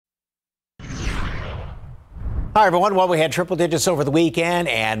Hi, everyone. Well, we had triple digits over the weekend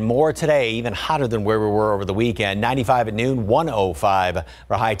and more today, even hotter than where we were over the weekend. 95 at noon, 105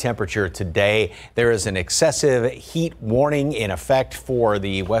 for high temperature today. There is an excessive heat warning in effect for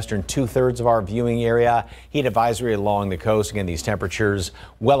the western 2/3 of our viewing area. Heat advisory along the coast. Again, these temperatures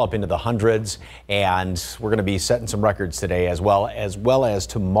well up into the hundreds, and we're going to be setting some records today as well as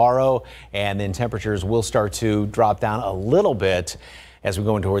tomorrow. And then temperatures will start to drop down a little bit as we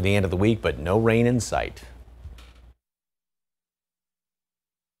go toward the end of the week, but no rain in sight.